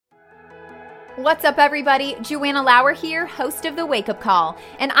What's up, everybody? Joanna Lauer here, host of The Wake Up Call,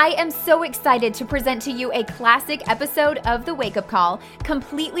 and I am so excited to present to you a classic episode of The Wake Up Call,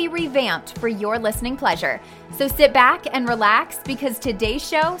 completely revamped for your listening pleasure. So sit back and relax because today's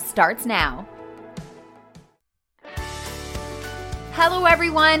show starts now. Hello,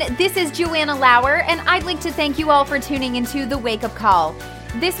 everyone. This is Joanna Lauer, and I'd like to thank you all for tuning into The Wake Up Call.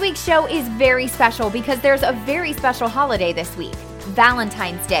 This week's show is very special because there's a very special holiday this week,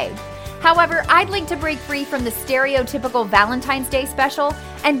 Valentine's Day. However, I'd like to break free from the stereotypical Valentine's Day special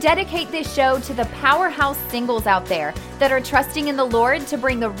and dedicate this show to the powerhouse singles out there that are trusting in the Lord to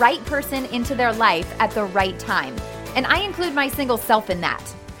bring the right person into their life at the right time. And I include my single self in that.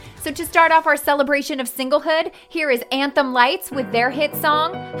 So to start off our celebration of singlehood, here is Anthem Lights with their hit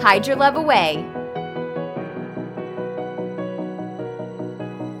song, Hide Your Love Away.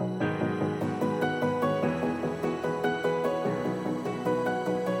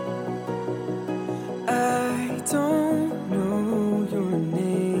 Don't know your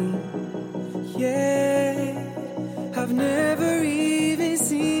name yet. I've never even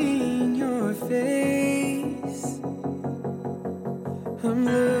seen your face. I'm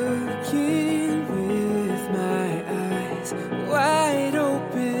looking with my eyes wide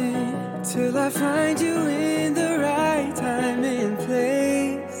open till I find you in the right time and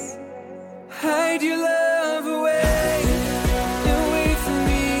place. Hide your love away.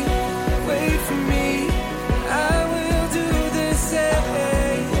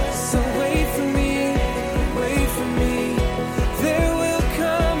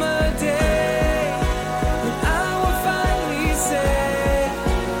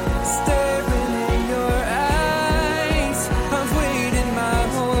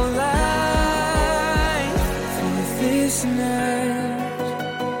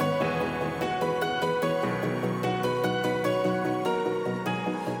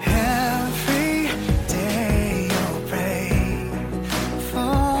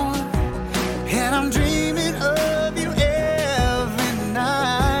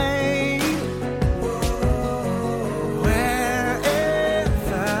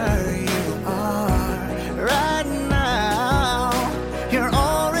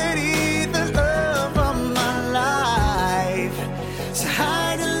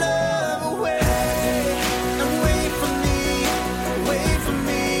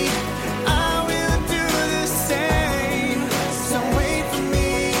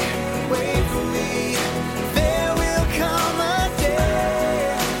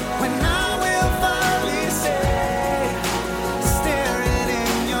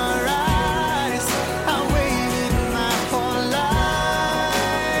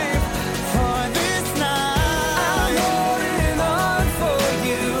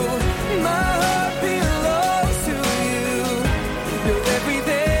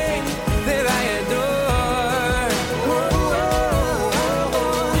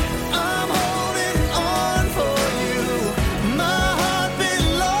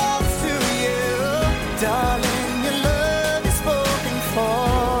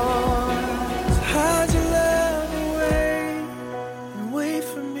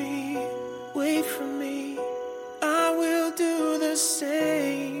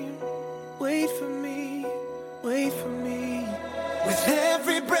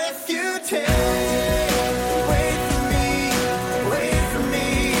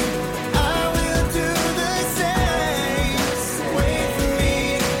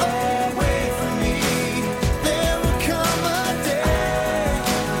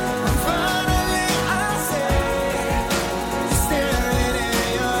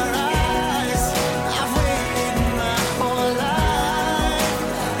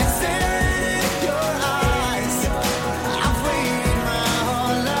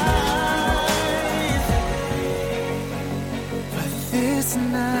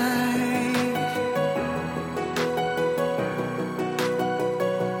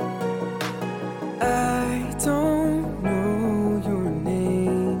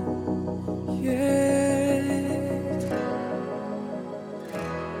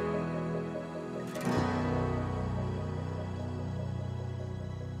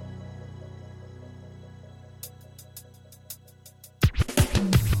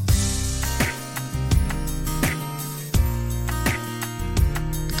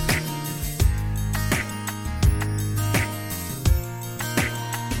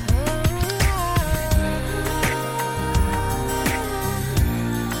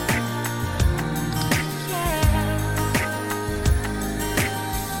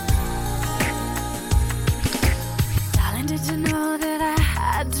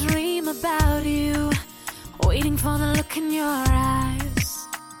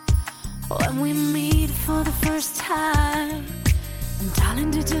 when we meet for the first time. And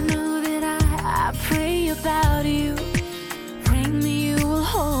darling, did you know that I pray about you? Bring me, you will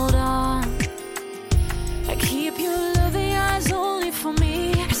hold on. I keep your loving eyes only for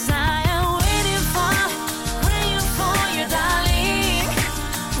me. 'Cause I am waiting for, praying for you, darling.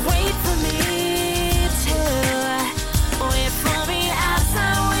 Wait for me too. Wait for me as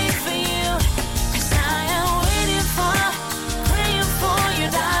I wait for you. 'Cause I am waiting for, praying for you,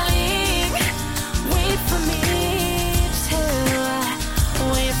 darling. Wait for me too.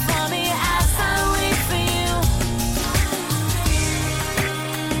 Wait for me as I wait for you.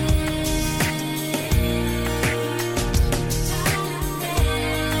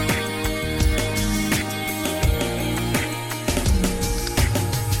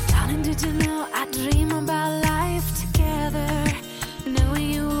 Darling, did you know I dream about life together, knowing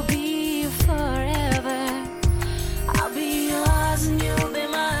you will be forever. I'll be yours and you'll be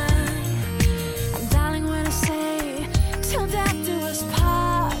mine. And darling, when I say till death do us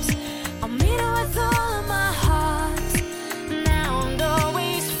part, I'll mean it with all of my heart. Now and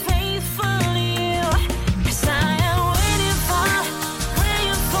always faithful to you. 'Cause I am waiting for,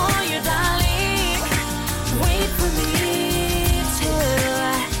 praying for you, darling. Wait for me too.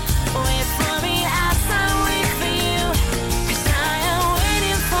 Wait for me as I wait for you. 'Cause I am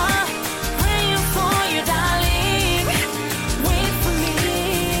waiting for, praying for you, darling. Wait for me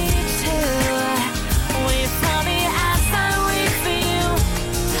too. Wait for me as I wait for you.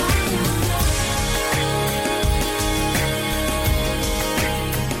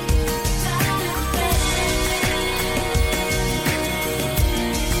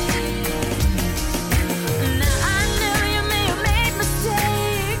 Now I know you may have made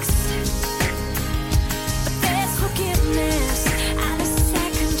mistakes, but there's forgiveness and a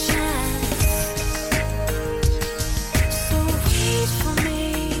second chance. So wait for me,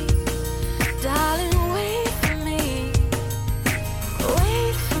 darling, wait for me.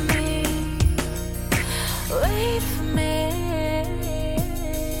 Wait for me, wait for me.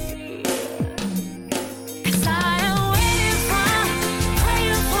 'Cause I am waiting for,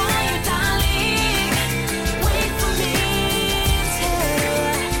 praying for you, darling. Wait for me too.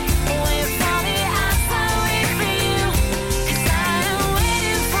 Wait for me as I wait for you. 'Cause I am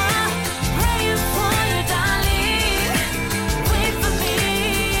waiting for, praying for you, darling. Wait for me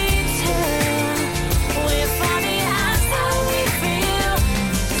too. Wait for me as I wait for you.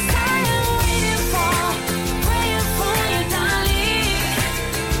 'Cause I am waiting for, praying for you, darling.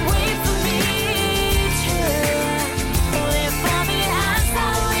 Wait for me too. Wait for me as I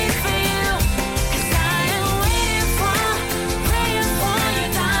wait for you. 'Cause I am waiting for, praying for you,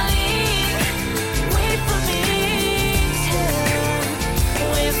 darling. Wait for me too.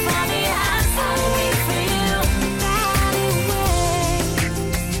 Wait for me as I wait for you. Darling, wait.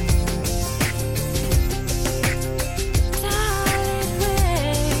 Darling,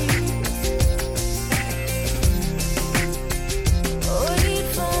 wait. Wait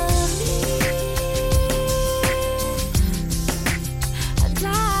for me.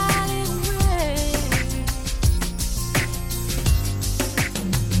 Darling, wait.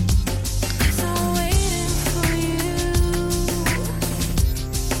 'Cause I'm waiting for you.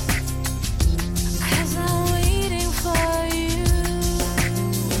 'Cause I'm waiting for you.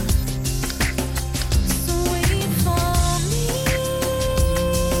 So wait for me.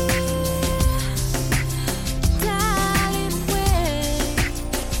 Darling, wait.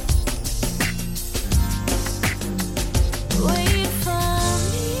 Wait for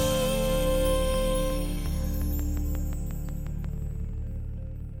me.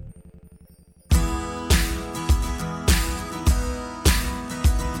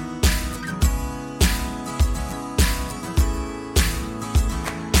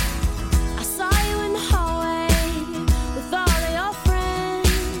 I saw you in the hallway with all of your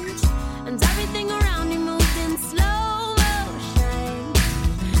friends, and everything around you moved in slow motion.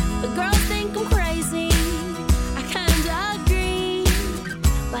 The girls think I'm crazy, I kinda agree,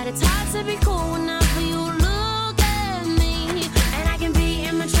 but it's hard to be cool whenever you look at me. And I can be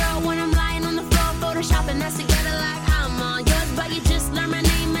immature when I'm lying on the floor, photoshopping us together like I'm all yours, but you just learned my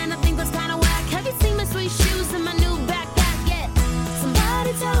name and I think that's kinda whack. Have you seen my sweet shoes and my new backpack yet?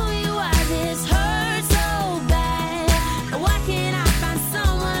 Somebody tell me why this hurts so bad. And why can't I find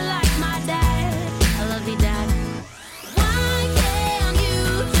someone like my dad? I love you, Dad. Why can't you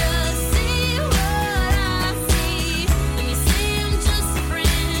just see what I see? And you say I'm just a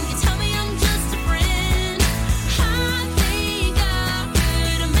friend, you tell me I'm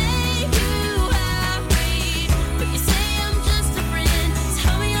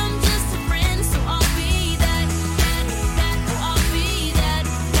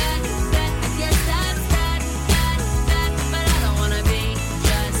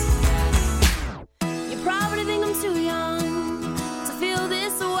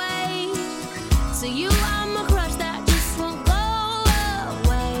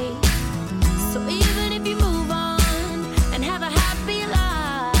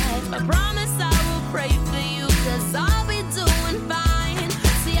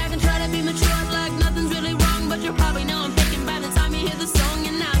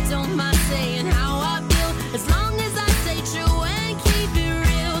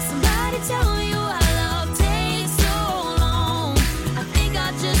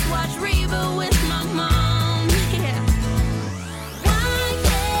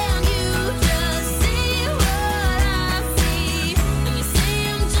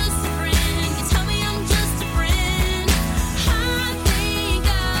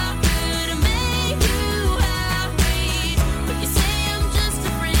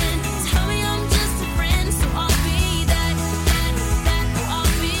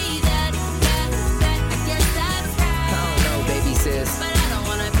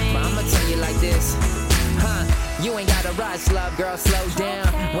slow down.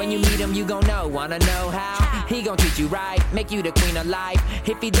 When you meet him, you gon' know. Wanna know how? He gon' treat you right, make you the queen of life.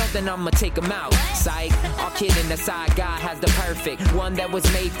 If he don't, then I'ma take him out. Psych, all kidding aside, God has the perfect one that was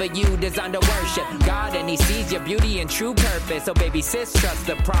made for you, designed to worship God, and he sees your beauty and true purpose. So baby sis, trust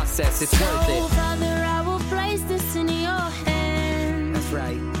the process, it's worth it. Oh, Father, I will place this in your hands. That's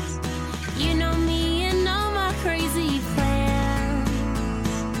right. You know me and all my crazy plans.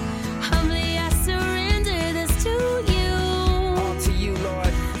 Humbly I surrender this to you. All to you,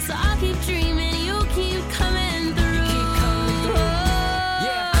 Lord. So I'll keep dreaming, you keep coming through. You keep coming through.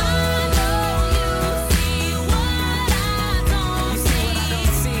 Yeah. I know you see what I don't You see what I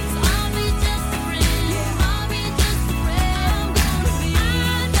don't see. So I'll be just a friend. Yeah. I'll be just a friend. I'm gonna be.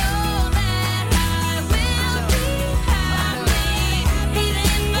 I know that I will be happy. Even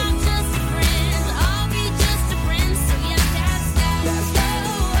if I'm just a friend, I'll be just a friend. So yeah, that's that. That's that.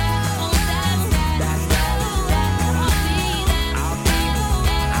 Oh, that's that. That's that. I'll be that. I'll be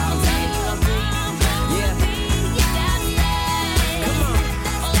that. I'll be that. Yeah. That's that. Come on.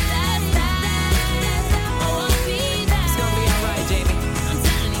 Oh, that's that. Oh, I'll be that. It's gonna be alright, Jamie. I'm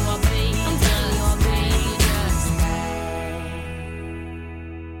telling you, I'll be. I'm telling you, I'll be.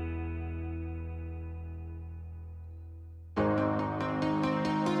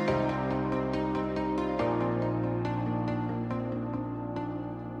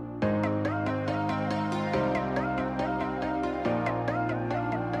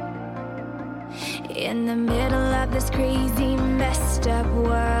 In the middle of this crazy, messed up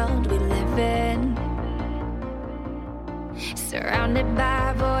world we live in, surrounded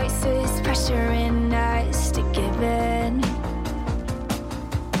by voices pressuring us to give in.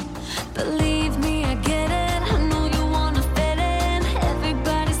 Believe me, I get it. I know you wanna fit in.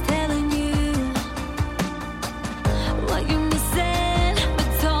 Everybody's telling you what you're missing, but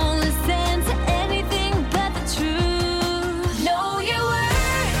don't listen to anything but the truth. Know your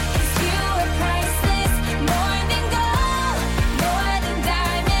worth, 'cause you are priceless. More than gold, more than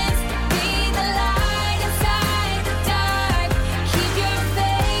diamonds. Be the light inside the dark. Keep your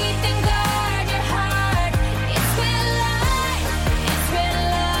faith and guard your heart. It's where light, it's where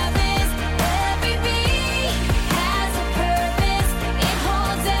love is. Every beat has a purpose. It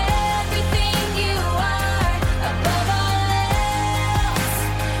holds everything you are. Above all else,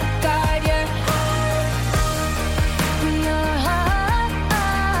 guard your heart. Your heart,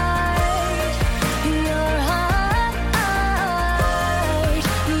 your heart,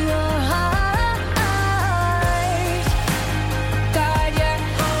 your heart. Guard your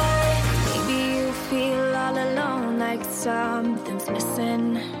heart. Maybe you feel all alone, like something's missing.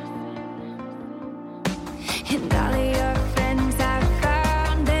 And all of your friends have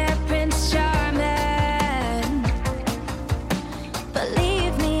found their Prince Charming.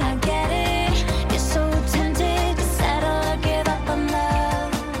 Believe me, I get it. You're so tempted to settle or give up on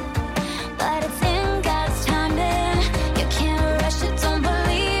love, but it's in God's timing. You can't rush it. Don't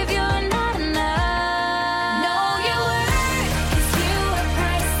believe you're not enough. Know your worth, 'cause you are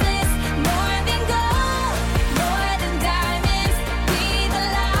priceless. More than gold, more than diamonds. Be the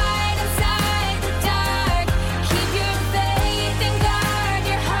light inside the dark. Keep your faith and guard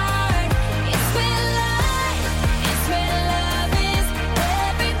your heart. It's where light, it's where love is.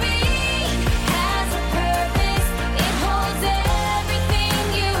 Every beat has a purpose. It holds everything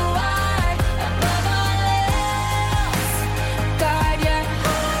you are. Above all else, guard your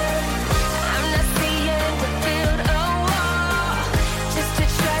heart. I'm not saying to build a wall, just to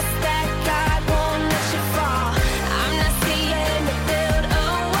trust that God won't let you fall. I'm not saying to build a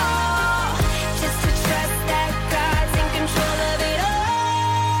wall, just to trust that God's in control of it all.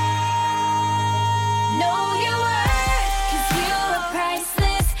 Know your worth, 'cause you are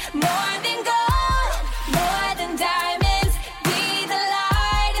priceless. More than gold, more than diamonds. Be the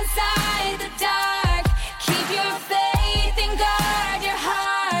light inside the dark. Keep your faith and guard your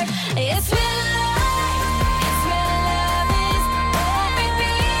heart. It's where light, it's where love is. Every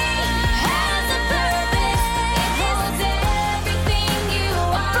beat has a purpose. It holds everything you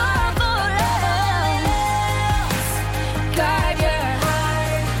are. Above all else, guard your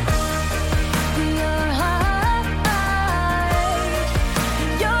heart. Your heart,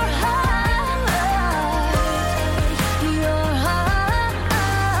 your heart, your heart.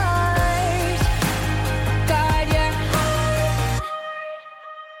 Guard your heart.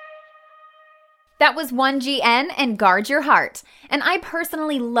 That was 1GN and Guard Your Heart. And I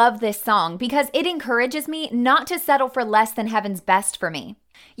personally love this song because it encourages me not to settle for less than heaven's best for me.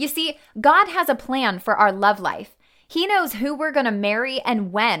 You see, God has a plan for our love life. He knows who we're going to marry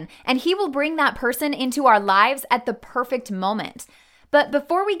and when, and He will bring that person into our lives at the perfect moment. But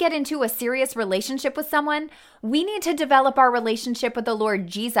before we get into a serious relationship with someone, we need to develop our relationship with the Lord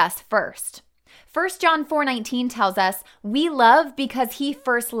Jesus first. 1 John 4:19 tells us, we love because he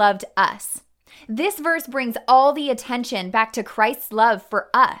first loved us. This verse brings all the attention back to Christ's love for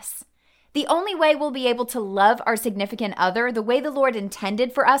us. The only way we'll be able to love our significant other the way the Lord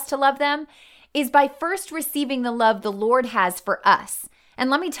intended for us to love them is by first receiving the love the Lord has for us. And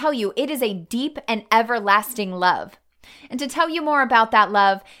let me tell you, it is a deep and everlasting love. And to tell you more about that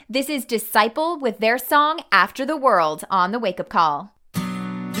love, this is Disciple with their song After the World on the Wake Up Call.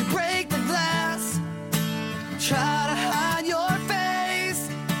 You break the glass, try to hide your face.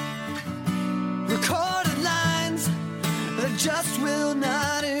 Recorded lines that just will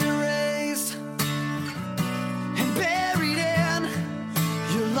not erase. And buried in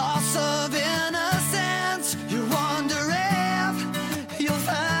your loss of innocence, you wonder if you'll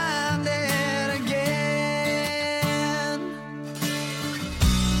find it again.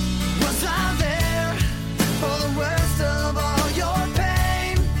 Was I there for the worst of all your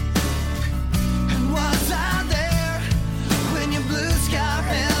pain? And was I there when your blue sky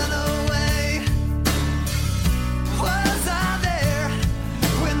ran away? Was I there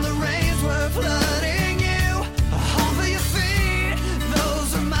when the rains were flooding you? Home for your feet,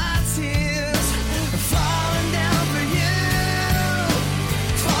 those are my tears falling down for you,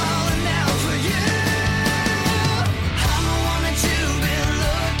 falling down for you. I'm the one that you've been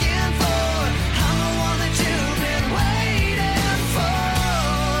looking for. I'm the one that you've been waiting for.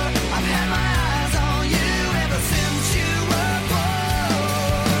 I've had my eyes on you ever since you were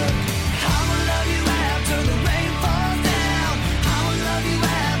born. I'ma love you after the rain falls down. I'ma love you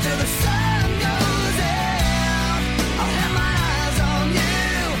after the sun goes down. I'll have my eyes on you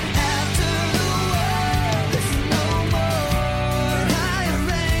after the world is no more. I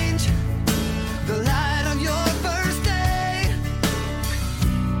arrange the light of your first day.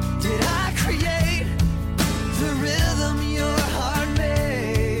 Did I create the rhythm your heart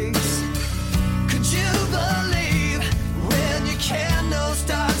makes? Could you believe when your candle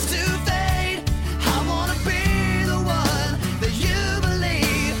starts to fade? I wanna be the one that you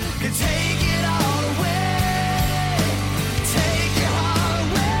believe can take it all away, take your heart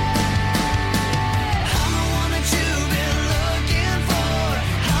away. I'm the one that you've been looking for.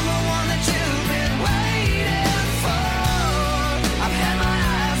 I'm the one that you've been waiting for. I've had my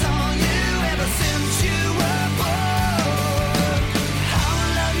eyes on you ever since you were born. I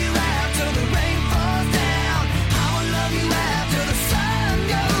will love you after the rain falls down. I will love you after the sun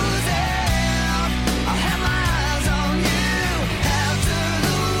goes down. I'll have my eyes on you after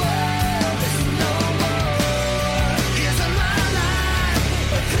the world is no more. Here's my line,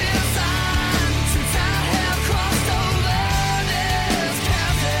 a clear sign, since I have crossed over this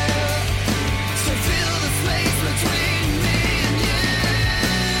chasm. So fill the space between me and you,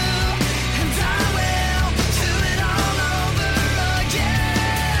 and I will do it all over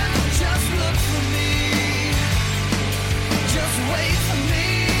again. Just look for me, just wait for me.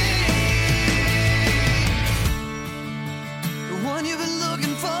 The one you've been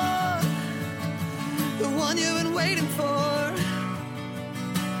looking for, the one you've been waiting for.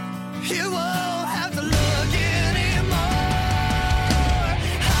 You won't have to look anymore.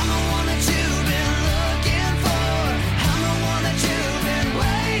 I'm the one that you've been looking for. I'm the one that you've been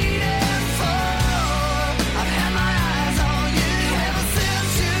waiting for. I've had my eyes on you ever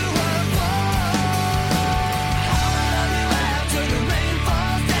since you were born. I will love you after the rain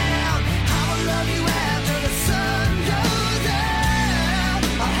falls down. I will love you after the sun goes down.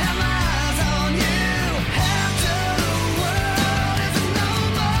 I'll have my eyes on you after the world is no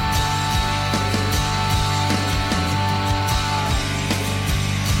more.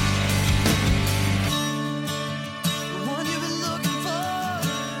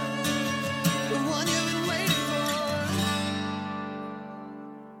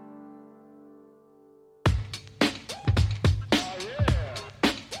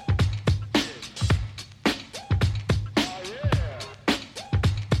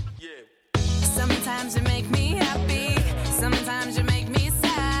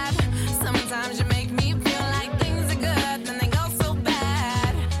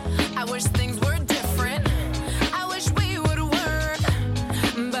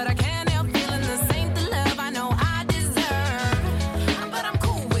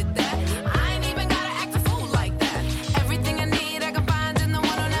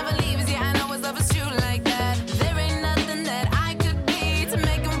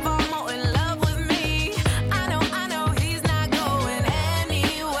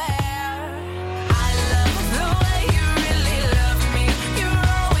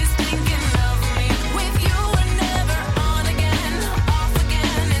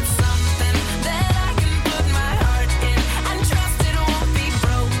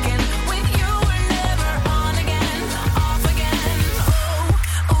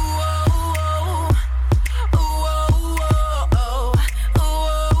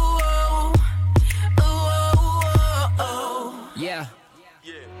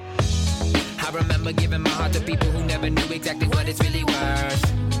 I remember giving my heart to people who never knew exactly what it's really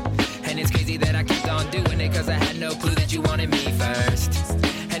worth. And it's crazy that I kept on doing it, cause I had no clue that you wanted me first.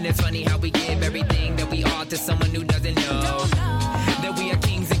 And it's funny how we give everything that we are to someone who doesn't know that we are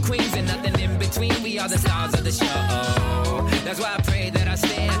kings and queens and nothing in between. We are the stars of the show. That's why I pray that I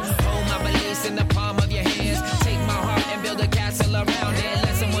stand. Hold my beliefs in the palm of your hands. Take my heart and build a castle around it.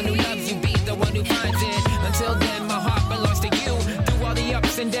 Let someone who loves you be the one who finds it. Until then, my heart belongs to you. Through all the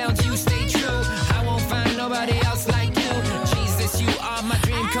ups and downs, you stay true. I won't find nobody else like you. Jesus, you are my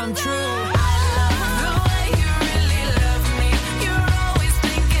dream come true.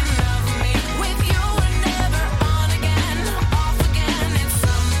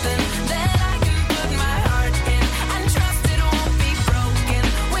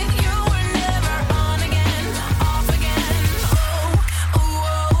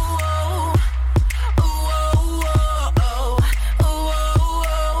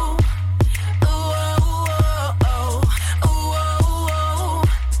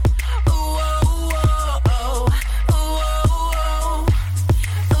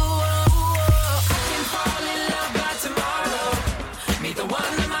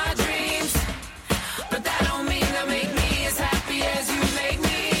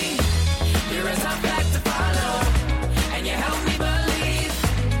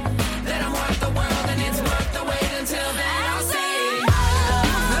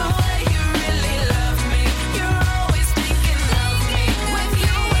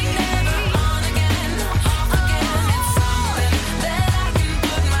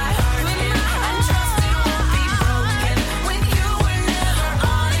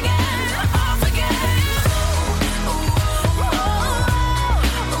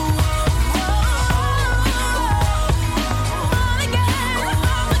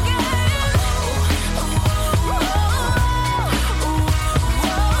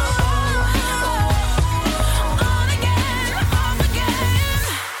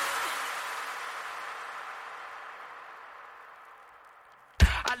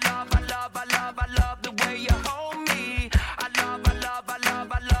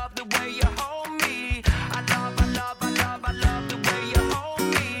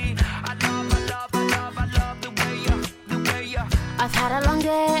 I've had a long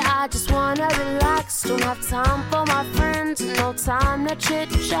day, I just wanna relax. Don't have time for my friends, no time to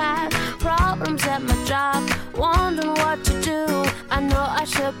chit-chat. Problems at my job, wondering what to do. I know I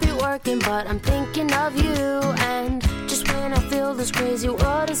should be working, but I'm thinking of you. And just when I feel this crazy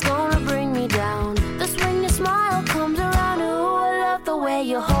world is gonna bring me down, that's when your smile comes around. Ooh, I love the way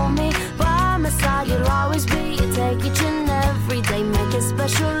you hold me. By my side you'll always be. You take each and every day, make it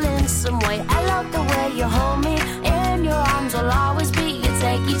special in some way. I love the way you hold me. In your arms I'll always be. You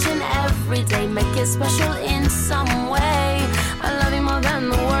take each and every day, make it special in some way. I love you more than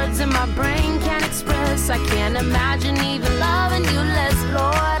the words in my brain can express. I can't imagine even loving you less.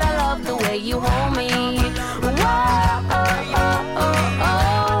 Lord, I love the way you hold me. Whoa, oh, oh, oh, oh,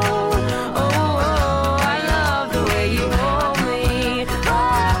 oh, oh, I love the way you hold me. Oh,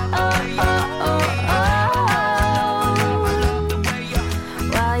 oh, oh, oh, oh.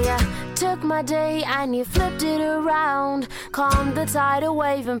 Well, you took my day and you flipped it around. Calmed the tidal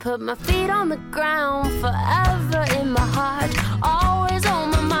wave and put my feet on the ground. Forever in my heart, always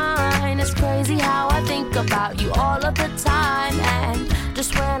on my mind. It's crazy how I think about you all of the time. And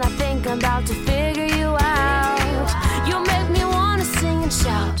just when I think I'm about to figure you out, you make me wanna sing and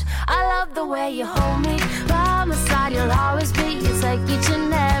shout. I love the way you hold me. By my side you'll always be. You take each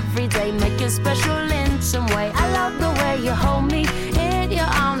and every day, make it special in some way. I love the way you hold me. In your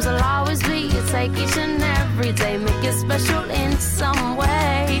arms I'll always be. You take each and every day, make it special in some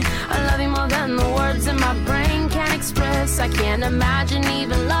way. I love you more than the words in my brain can express. I can't imagine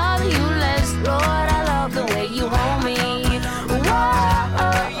even loving you less. Lord, I love the way you hold me. Whoa,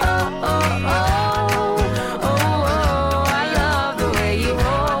 oh, oh, oh, oh, oh, oh, I love the way you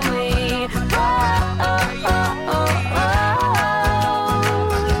hold me. Whoa, oh, oh, oh,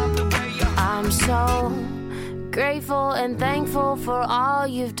 oh. I'm so grateful and thankful for all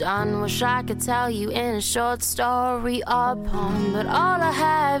you've done. Wish I could tell you in a short story or poem, but all I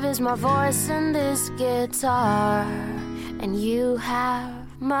have is my voice and this guitar. And you have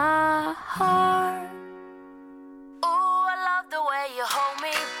my heart. Ooh, I love the way you hold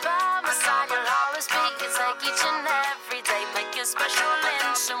me. By my side you'll always be. You take each and every day, make it special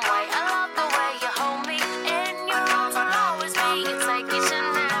in some way. I love the way you hold me. In your arms I'll always be. You take each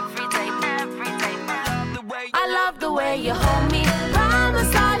and every day, every day. I love the way you hold me. By my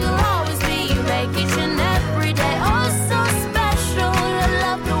side you'll always be. You make each and every day oh so special. I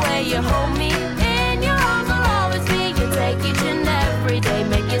love the way you hold me. In your arms I'll always be. You take each and every day,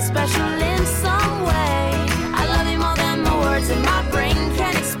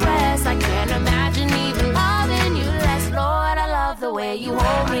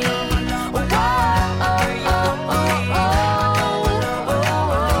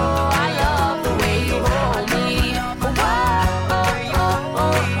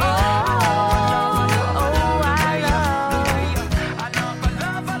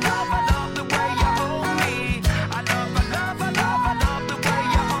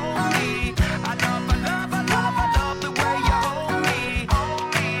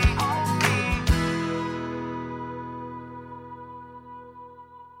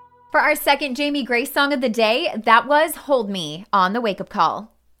 our second Jamie Grace song of the day, that was Hold Me on the Wake Up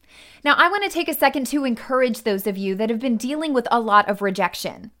Call. Now, I want to take a second to encourage those of you that have been dealing with a lot of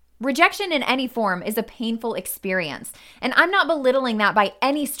rejection. Rejection in any form is a painful experience, and I'm not belittling that by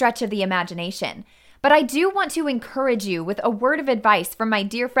any stretch of the imagination. But I do want to encourage you with a word of advice from my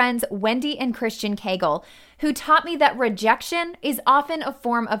dear friends Wendy and Christian Cagle, who taught me that rejection is often a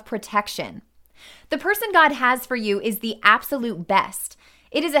form of protection. The person God has for you is the absolute best.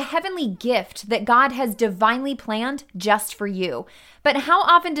 It is a heavenly gift that God has divinely planned just for you. But how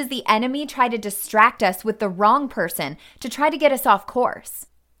often does the enemy try to distract us with the wrong person to try to get us off course?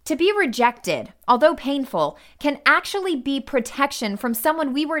 To be rejected, although painful, can actually be protection from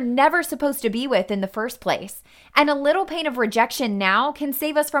someone we were never supposed to be with in the first place. And a little pain of rejection now can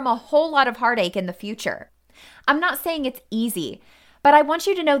save us from a whole lot of heartache in the future. I'm not saying it's easy, but I want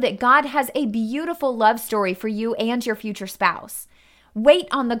you to know that God has a beautiful love story for you and your future spouse. Wait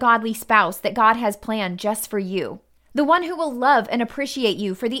on the godly spouse that God has planned just for you. The one who will love and appreciate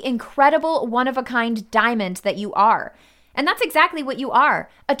you for the incredible one-of-a-kind diamond that you are. And that's exactly what you are,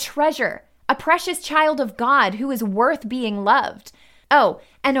 a treasure, a precious child of God who is worth being loved. Oh,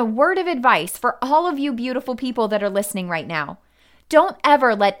 and a word of advice for all of you beautiful people that are listening right now. Don't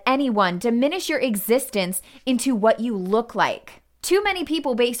ever let anyone diminish your existence into what you look like. Too many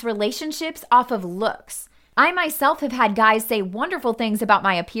people base relationships off of looks. I myself have had guys say wonderful things about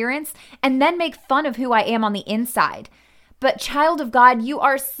my appearance and then make fun of who I am on the inside. But child of God, you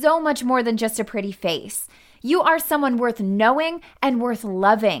are so much more than just a pretty face. You are someone worth knowing and worth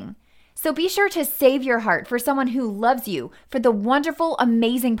loving. So be sure to save your heart for someone who loves you for the wonderful,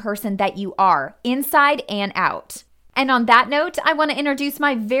 amazing person that you are, inside and out. And on that note, I want to introduce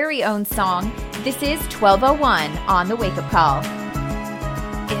my very own song. This is 1201 on the Wake Up Call.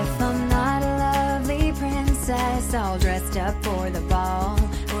 If I'm not a lovely princess, all dressed up for the ball,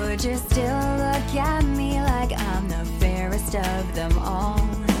 would you still look at me like I'm the fairest of them all?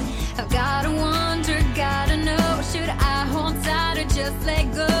 I've gotta wonder, gotta know, should I hold tight or just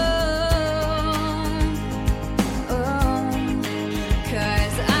let go? Oh,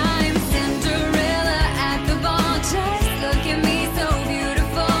 'cause I'm Cinderella at the ball, just look at me so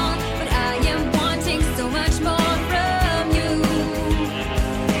beautiful, but I am wanting so much more from you.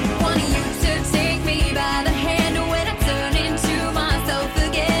 Want you to take me by the hand when I turn into myself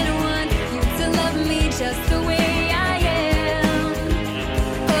again. Want you to love me just the way I am.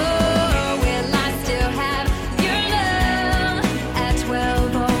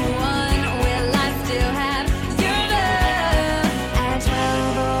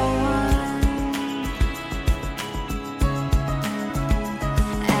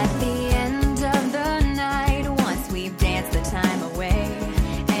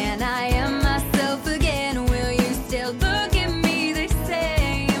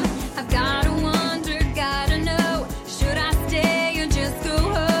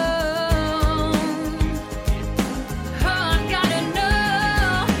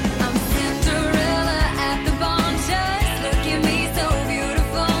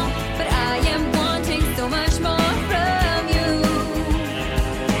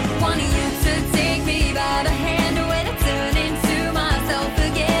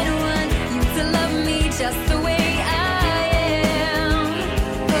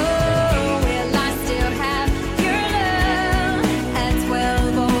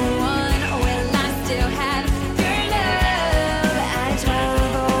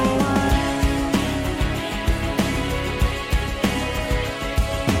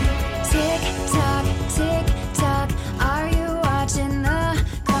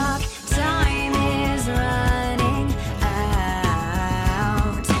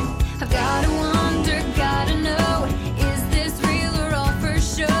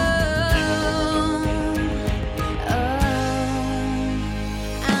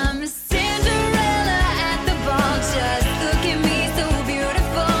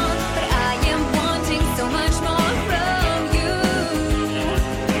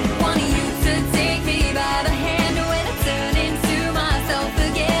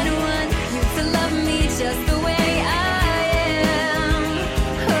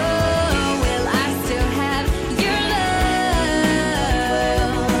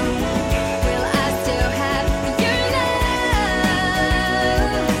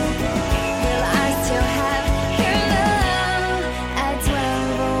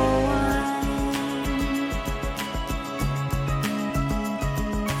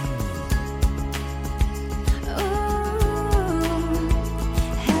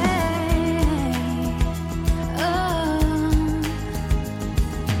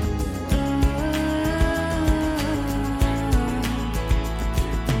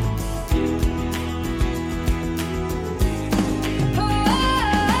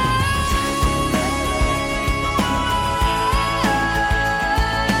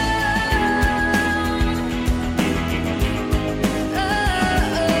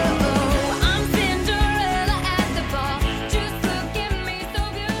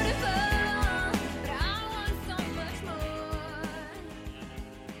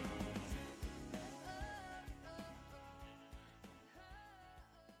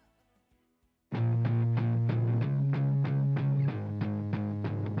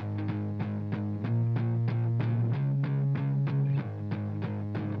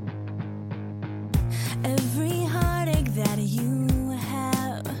 every heartache that you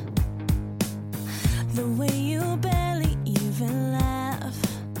have, the way you barely even laugh.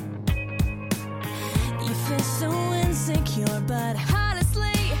 You feel so insecure, but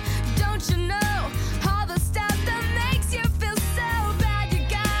honestly, don't you know all the stuff that makes you feel so bad? You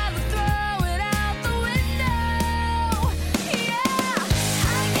gotta throw it out the window. Yeah,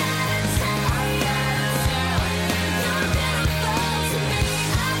 I gotta tell you, you're beautiful to me.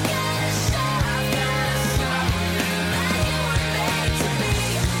 I gotta show that you were made to be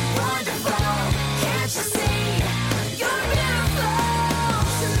wonderful. Can't you see? You're beautiful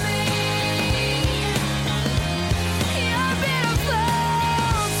to me. You're beautiful.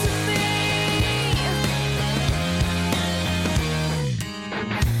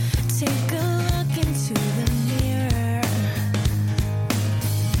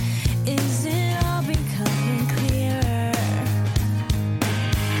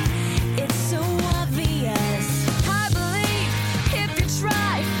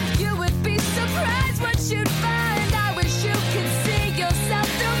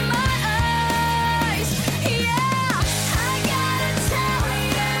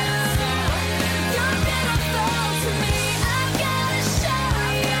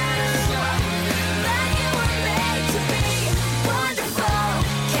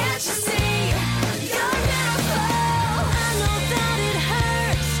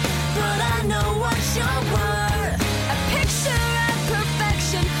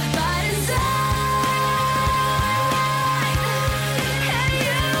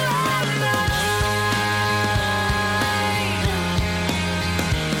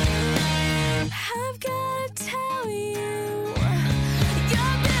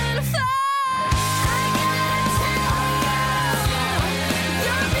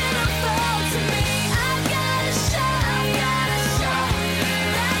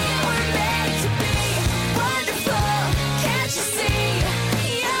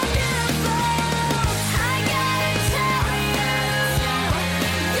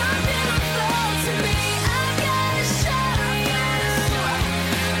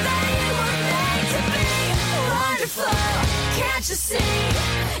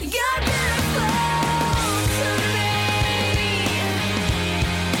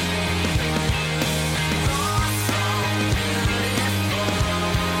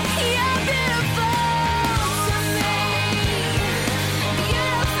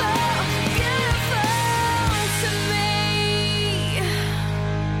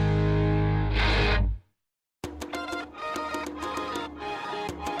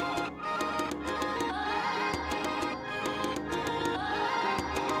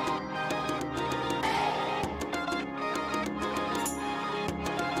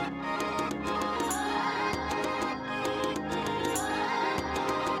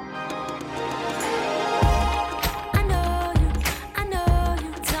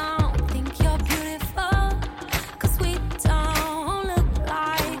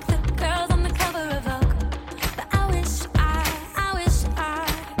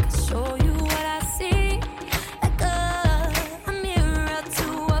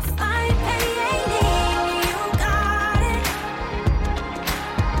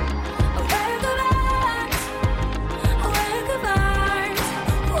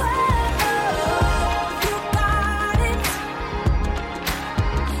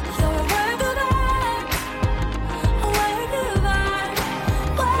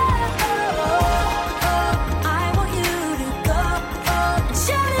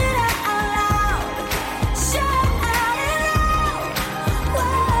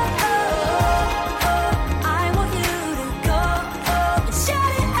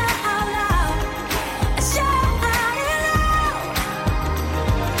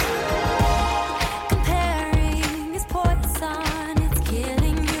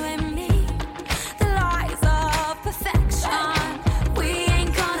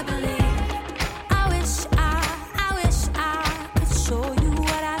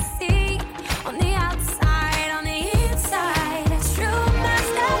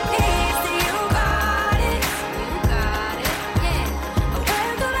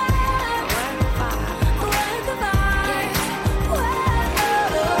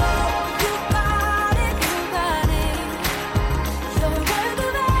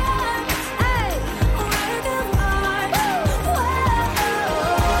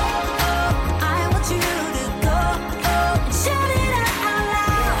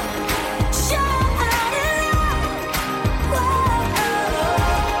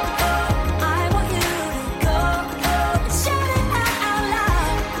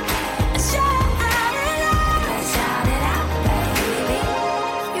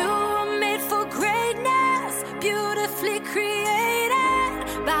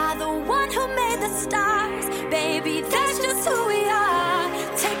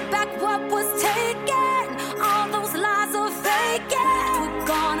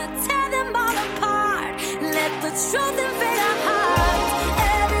 something fade our heart.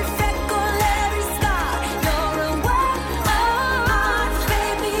 Every freckle, every scar, you're a work of art.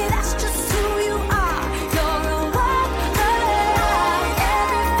 Baby, that's just who you are. You're a work of art.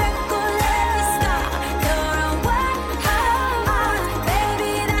 Every freckle, every scar, you're a work of art.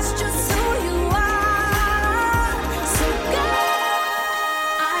 Baby, that's just who you are. So girl,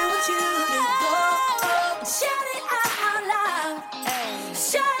 I want you to go, shout it out loud,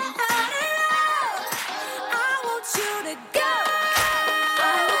 shout it out loud. I want you to go,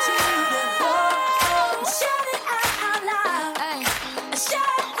 I want you to go, shout it out loud,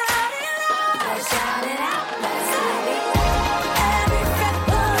 shout it out loud, shout it out loud. Every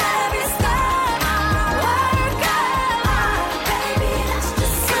freckle, every scar, work of art. Baby, that's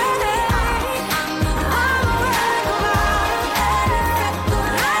just who we are. I'm a work of art. Every freckle,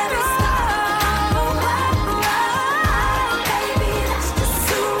 every scar, work of art. Baby, that's just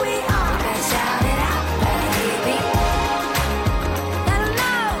who we are. Shout it out, baby. Let 'em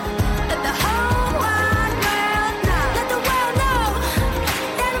know, let the whole wide world know. Let the world know,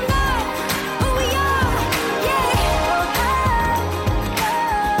 let 'em know who we are. Yeah,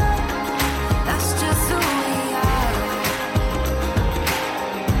 that's just who we are.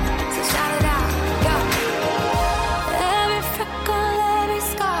 So shout it out, go. Every freckle, every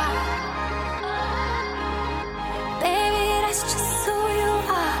scar, baby, that's just who you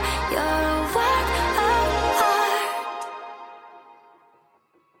are. You're a work of art.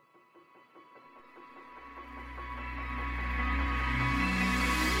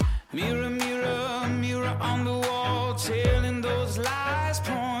 Mirror, mirror, mirror on the wall, telling those lies,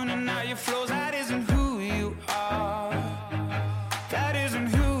 pointing out your flaws. That isn't who you are. That isn't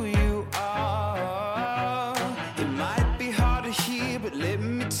who you are. It might be hard to hear, but let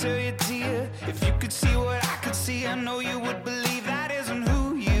me tell you, dear, if you could see what I could see, I know you would believe that isn't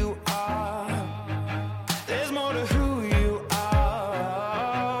who you are. There's more to who you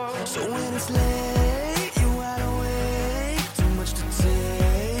are. So when it's late, you're wide awake, too much to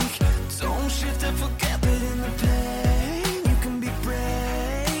take. Don't shift and forget that in the pain, you can be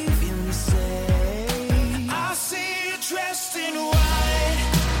brave, feel me say. I see you dressed in white,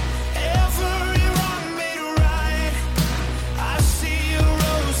 every wrong made right. I see you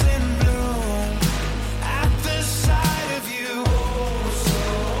rose in bloom at the sight of you. So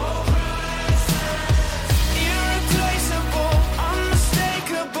irreplaceable,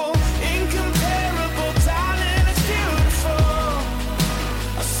 unmistakable, incomparable, darling, it's beautiful.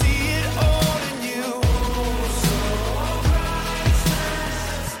 I see it all in you. So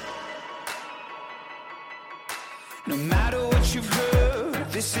no matter what you've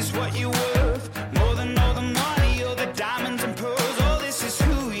heard, this is what you're worth. More than all the money or the diamonds and pearls. Oh, this is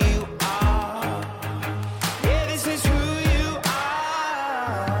who you are. Yeah, this is who you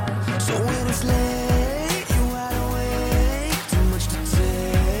are. So when it's late, you're wide awake, too much to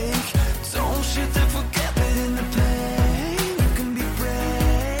take. Don't shift and forget that in the pain, you can be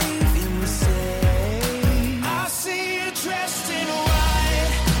brave, feel me say. I see you dressed in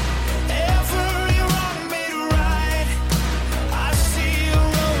white, every wrong made right. I see you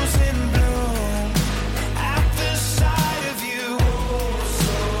rose in bloom at the sight of you.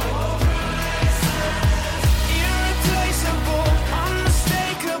 So irreplaceable,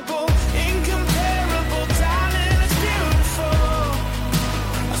 unmistakable, incomparable, darling, it's beautiful.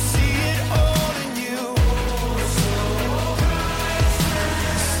 I see it all in you.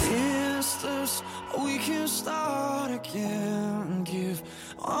 Sisters, we can start again. Give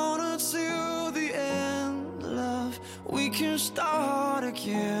honor to the end, love. We can start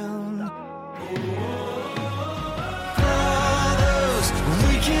again. Brothers,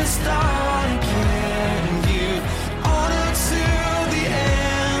 we can start again. Give honor to the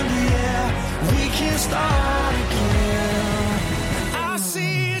end, yeah. We can start again. I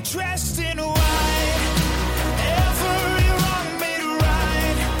see you dressed in white, every wrong made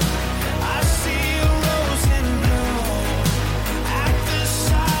right. I see you rose in bloom at the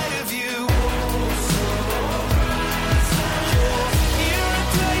sight of you. So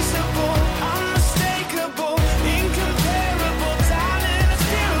irreplaceable, unmistakable, incomparable, darling, it's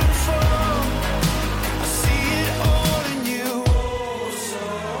beautiful. I see it all in you. So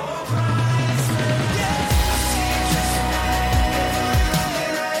priceless, yeah. I see you dressed in white, every wrong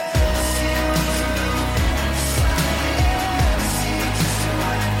made right. I see you rose in bloom at the sight of you. I see you dressed in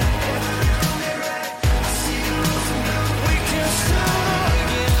white, every wrong made right. I see you rose in bloom. We can start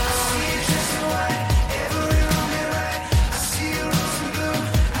again. I see you dressed in white, every wrong made right. I see you rose in bloom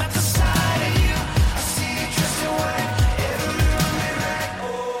at the sight of you. I see you dressed in white, every wrong made right.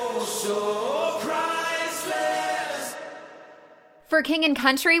 Oh, so priceless. For King and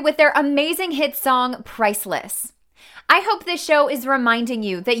Country with their amazing hit song, Priceless. I hope this show is reminding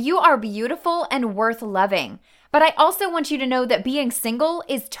you that you are beautiful and worth loving. But I also want you to know that being single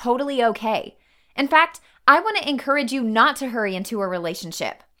is totally okay. In fact, I want to encourage you not to hurry into a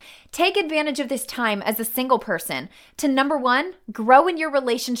relationship. Take advantage of this time as a single person to, number one, grow in your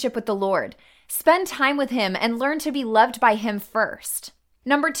relationship with the Lord. Spend time with Him and learn to be loved by Him first.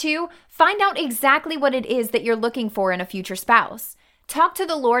 Number two, find out exactly what it is that you're looking for in a future spouse. Talk to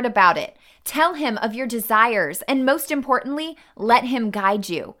the Lord about it. Tell Him of your desires, and most importantly, let Him guide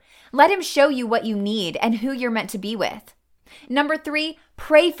you. Let Him show you what you need and who you're meant to be with. Number three,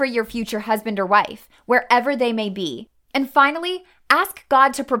 pray for your future husband or wife, wherever they may be. And finally, ask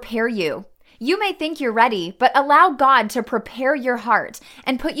God to prepare you. You may think you're ready, but allow God to prepare your heart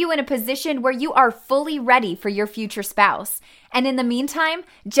and put you in a position where you are fully ready for your future spouse. And in the meantime,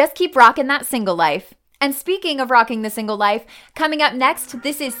 just keep rocking that single life. And speaking of rocking the single life, coming up next,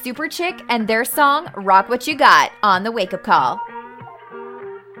 this is Super Chick and their song, Rock What You Got, on the Wake Up Call.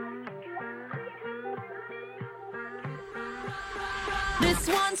 This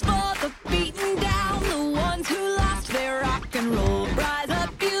one's for the beaten down, the ones who lost their rock and roll. Rise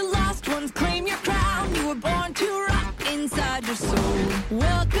up, you lost ones, claim your crown. You were born to rock inside your soul.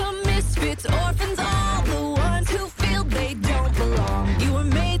 Welcome, misfits, orphans, all the ones who feel they don't belong. You were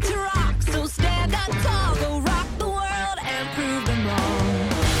made to rock, so stand up tall. Go rock the world and prove them wrong.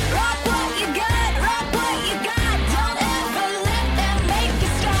 Rock what you got, rock what you got. Don't ever let them make you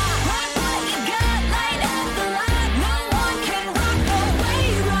stop. Rock what you got, light up the light. No one can rock the way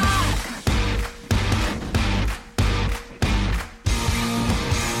you rock.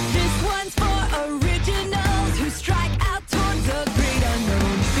 This one's for originals who strike out towards the great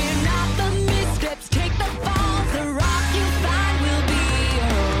unknown. Fear not the missteps, take the falls. The rock you find will be your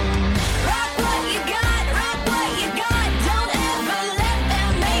own. Rock what you got, rock what you got. Don't ever let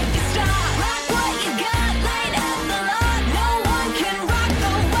them make you stop. Rock what you got, light up the light. No one can rock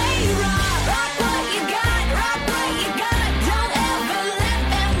the way you rock. Rock what you got, rock what you got. Don't ever let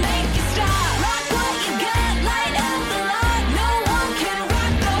them make you stop. Rock what you got, light up the light. No one can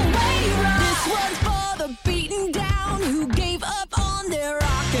rock the way you rock. This one's for the beaten down who gave up on their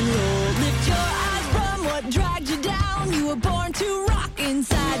rock and roll. Lift your eyes from what dragged you down. You were born to rock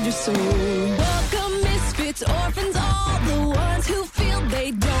inside your soul. Welcome, misfits, orphans, all the ones who feel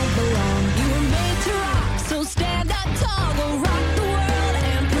they don't belong. You were made to rock, so stand up tall. Go rock the world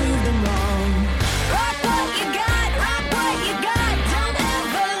and prove them wrong. Rock what you got, rock what you got. Don't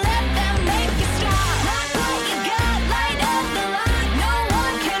ever let them make you stop. Rock what you got, light up the light. No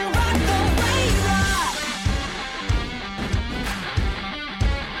one can rock the way you rock.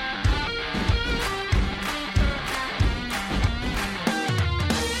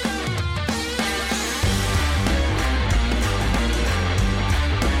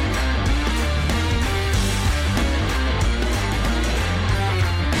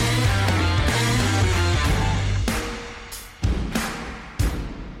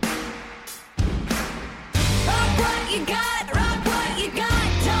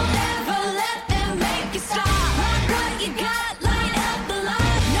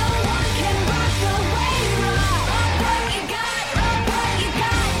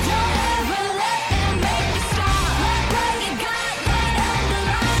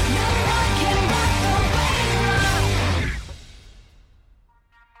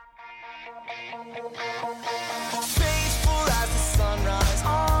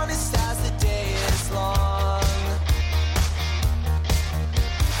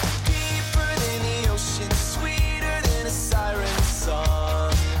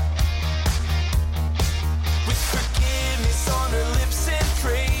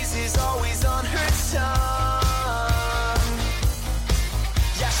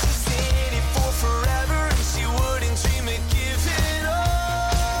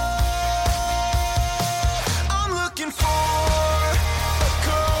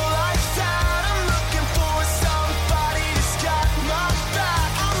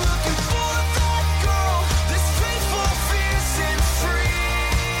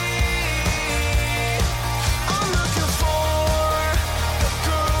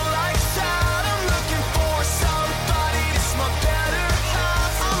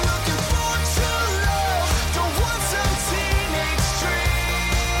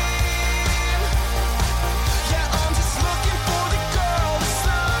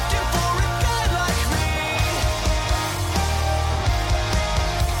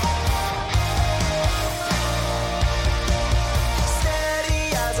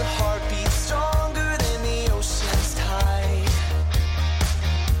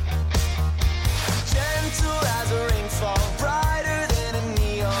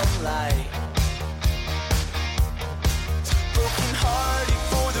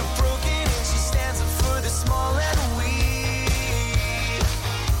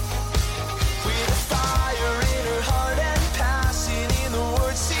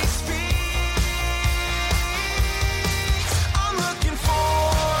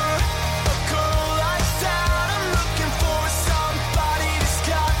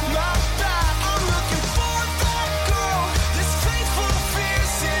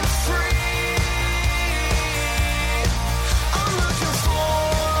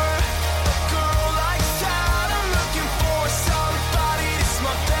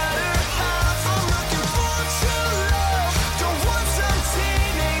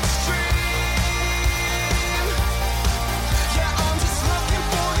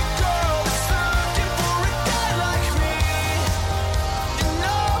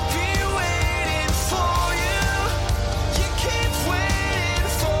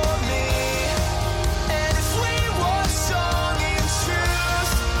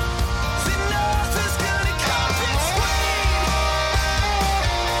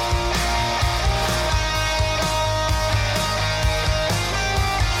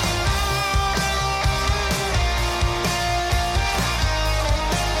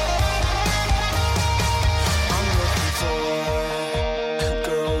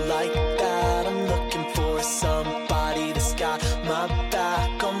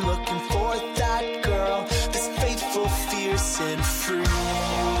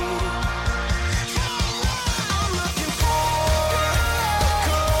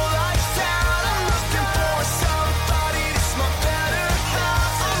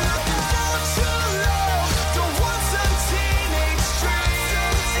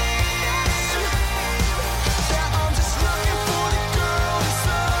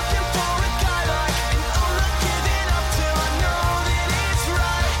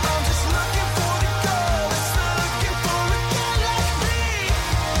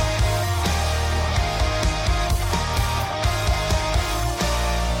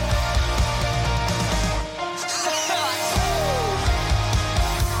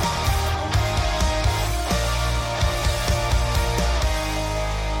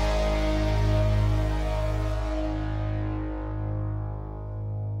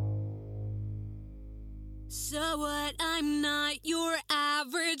 So what? I'm not your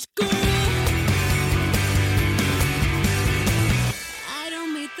average girl. I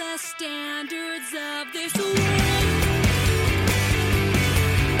don't meet the standards of this world.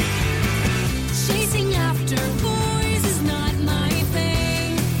 Chasing after boys is not my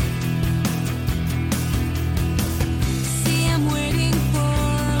thing. See, I'm waiting for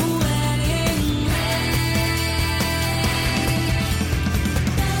a wedding ring.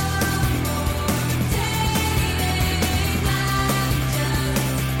 No more dating, I'm just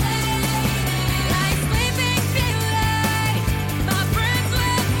waiting. Like Sleeping Beauty, my friends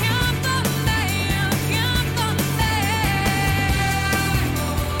will come for me, come for me. No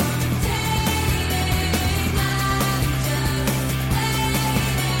more dating, I'm just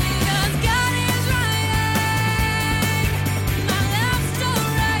waiting. 'Cause God is writing my love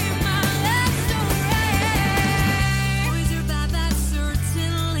story, my love story. Boys are bad, that's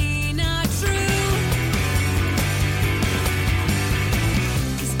certainly not true.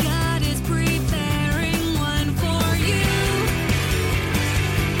 'Cause God is preparing one for you.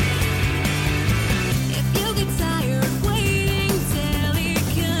 If you get tired waiting till he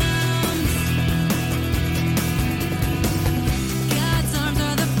comes, God's arms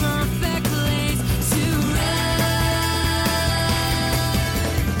are the perfect place to run.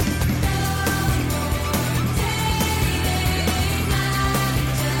 No more dating, I'm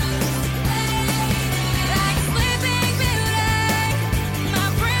just waiting. Like Sleeping Beauty, my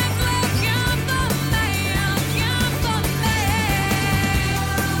friends will come for me, come for me.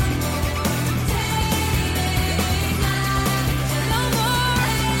 No more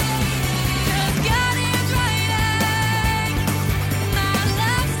dating, 'cause God is writing my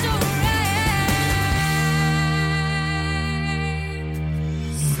love story.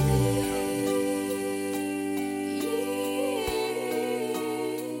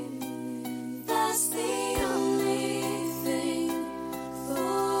 Sleep, that's the only thing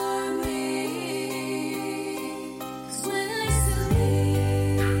for me. 'Cause when I sleep,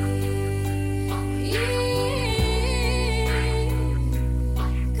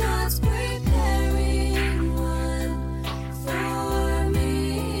 God's preparing one for me.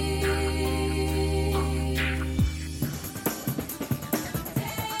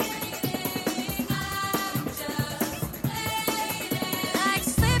 Like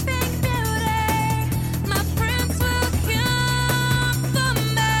Sleeping Beauty, my friends will come for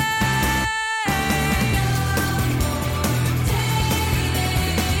me. No more dating,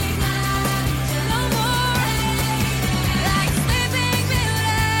 no more. Like Sleeping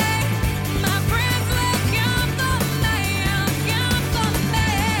Beauty, my friends will come for me, come for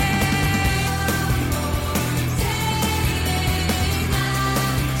me. No more dating,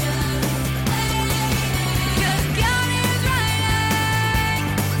 I'm just waiting. 'Cause God is writing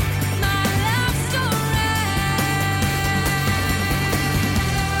my love story.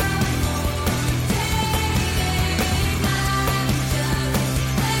 No more dating, I'm just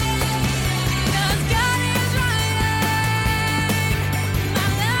waiting. 'Cause God is writing my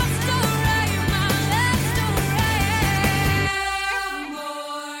love story, my love story. No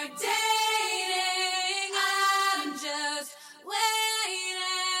more dating, I'm just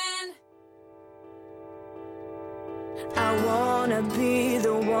waiting. I wanna be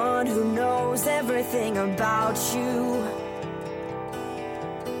the one who knows everything about you.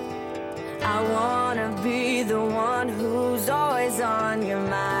 I wanna be the one who's always on your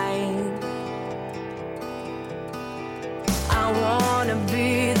mind. I wanna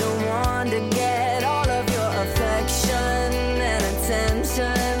be the one to get all of your affection and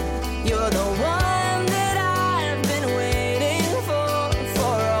attention. You're the one that I've been waiting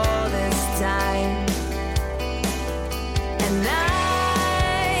for all this time. And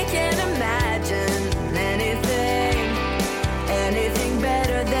I can't imagine anything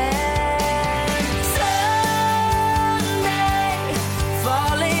better than someday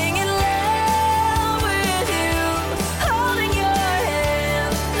falling in love with you, holding your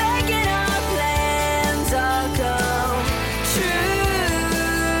hand, making our plans all come true.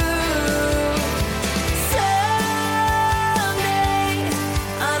 Someday,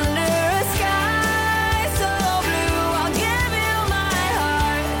 under a sky so blue, I'll give you my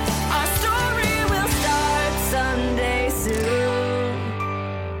heart. Our story will start someday soon.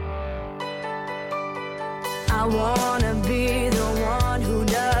 I wanna be the one who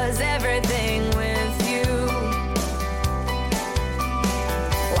does everything with you.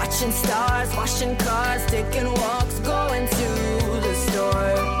 Watching stars, washing cars, taking walks, going to the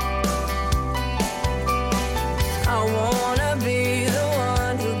store. I wanna be the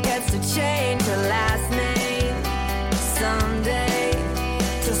one who gets to change her last name someday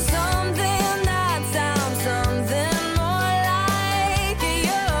to something that sounds so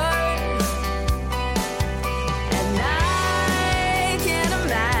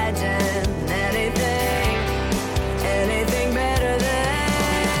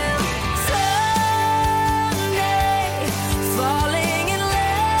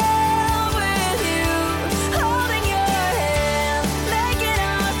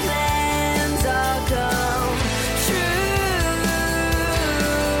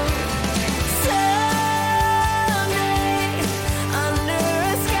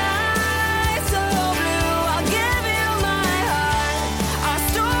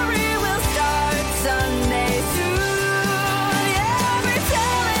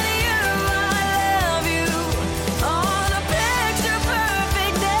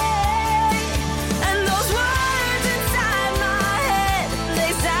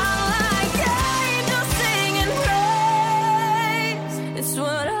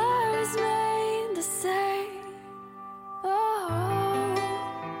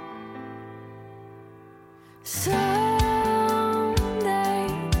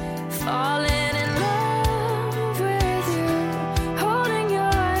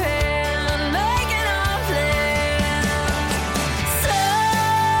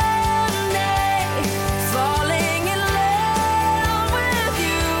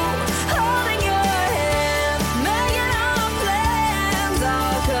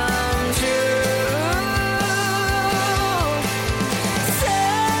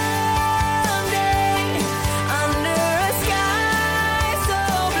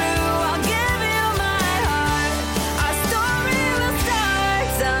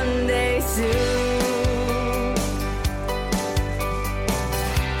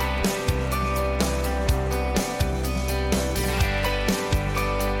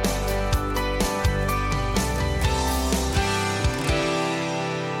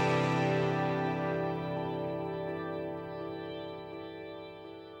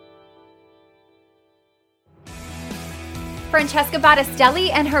Francesca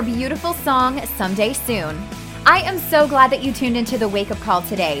Battistelli and her beautiful song, Someday Soon. I am so glad that you tuned into the Wake Up Call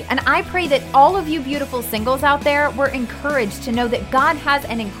today, and I pray that all of you beautiful singles out there were encouraged to know that God has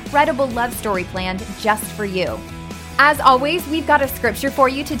an incredible love story planned just for you. As always, we've got a scripture for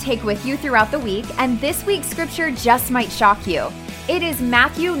you to take with you throughout the week, and this week's scripture just might shock you. It is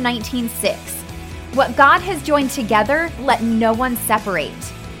Matthew 19:6. What God has joined together, let no one separate.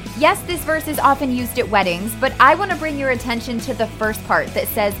 Yes, this verse is often used at weddings, but I want to bring your attention to the first part that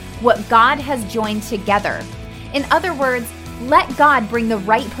says, what God has joined together. In other words, let God bring the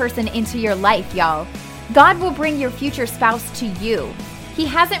right person into your life, y'all. God will bring your future spouse to you. He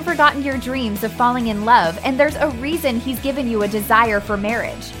hasn't forgotten your dreams of falling in love, and there's a reason He's given you a desire for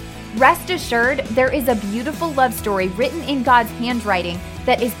marriage. Rest assured, there is a beautiful love story written in God's handwriting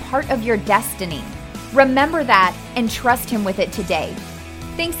that is part of your destiny. Remember that and trust Him with it today.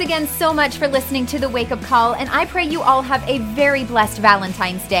 Thanks again so much for listening to the Wake Up Call, and I pray you all have a very blessed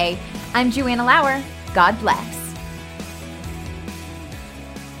Valentine's Day. I'm Joanna Lauer. God bless.